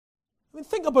I mean,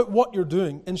 think about what you're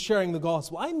doing in sharing the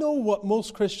gospel. I know what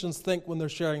most Christians think when they're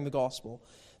sharing the gospel.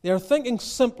 They are thinking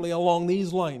simply along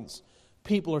these lines.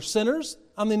 People are sinners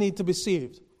and they need to be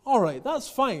saved. All right, that's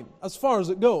fine as far as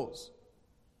it goes.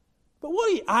 But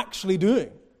what are you actually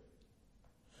doing?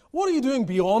 What are you doing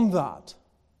beyond that?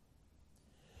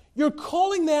 You're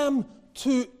calling them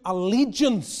to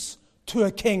allegiance to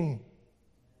a king.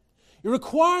 You're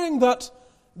requiring that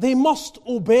they must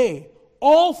obey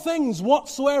all things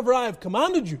whatsoever I have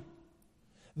commanded you.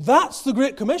 That's the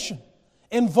Great Commission.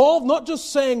 Involved not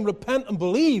just saying repent and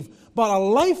believe, but a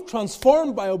life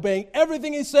transformed by obeying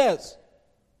everything He says.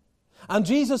 And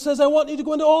Jesus says, I want you to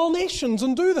go into all nations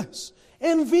and do this.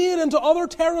 Invade into other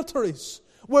territories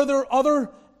where there are other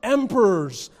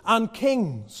emperors and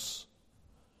kings.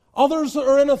 Others that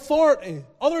are in authority.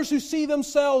 Others who see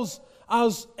themselves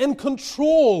as in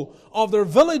control of their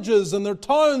villages and their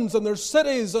towns and their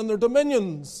cities and their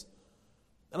dominions.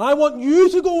 And I want you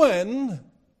to go in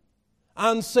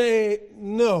and say,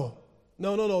 no.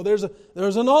 There's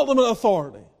an ultimate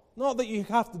authority. Not that you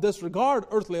have to disregard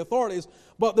earthly authorities,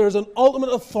 but there's an ultimate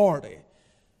authority.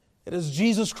 It is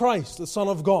Jesus Christ, the Son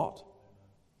of God.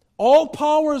 All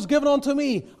power is given unto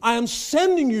me. I am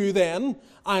sending you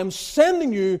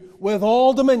with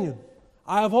all dominion.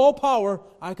 I have all power.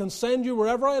 I can send you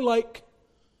wherever I like.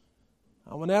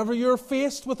 And whenever you're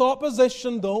faced with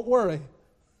opposition, don't worry.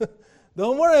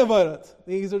 Don't worry about it.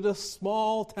 These are just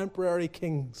small, temporary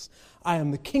kings. I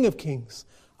am the King of kings.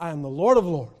 I am the Lord of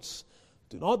lords.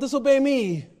 Do not disobey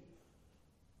me.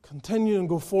 Continue and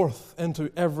go forth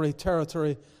into every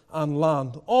territory and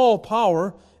land. All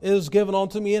power is given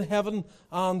unto me in heaven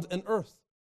and in earth.